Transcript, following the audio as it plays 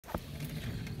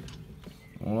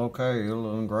Well, okay,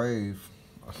 it'll engrave.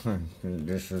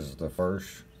 This is the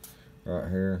first right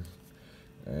here,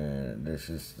 and this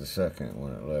is the second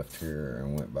when it left here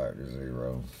and went back to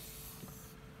 0.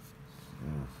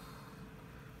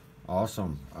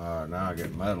 Awesome. Now I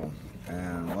get metal,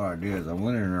 and what I did is I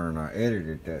went in there and I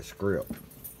edited that script.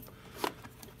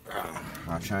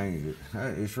 I changed it.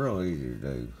 It's real easy to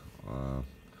do.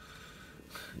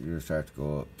 You just have to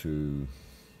go up to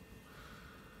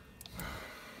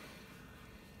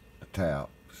the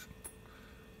tabs.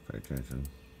 Pay attention.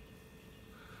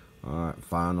 Alright,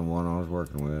 find the one I was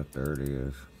working with. There it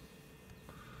is.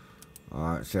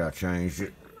 Alright, see, I changed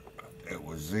it. It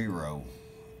was 0,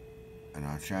 and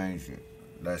I changed it.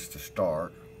 That's the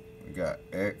start. We got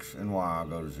X and Y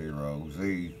go to 0.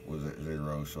 Z was at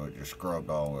 0, so it just scrubbed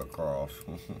all the way across.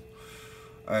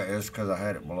 It's because I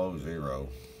had it below 0.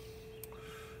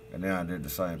 And then I did the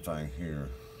same thing here.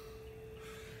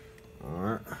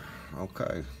 Alright,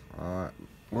 okay. Alright,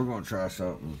 we're going to try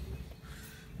something.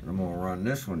 I'm going to run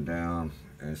this one down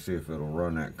and see if it'll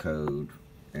run that code.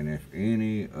 And if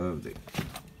any of the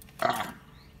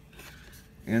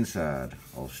inside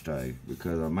will stay,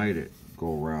 because I made it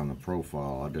go around the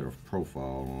profile. I did a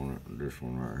profile on it, this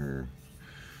one right here.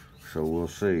 So we'll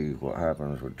see what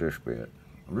happens with this bit.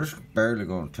 I'm just barely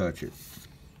going to touch it.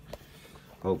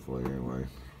 Hopefully, anyway.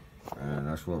 And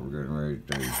that's what we're getting ready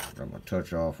to do. I'm going to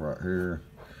touch off right here.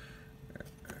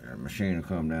 And the machine will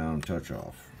come down and touch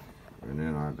off. And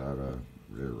then I got to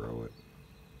 0 it.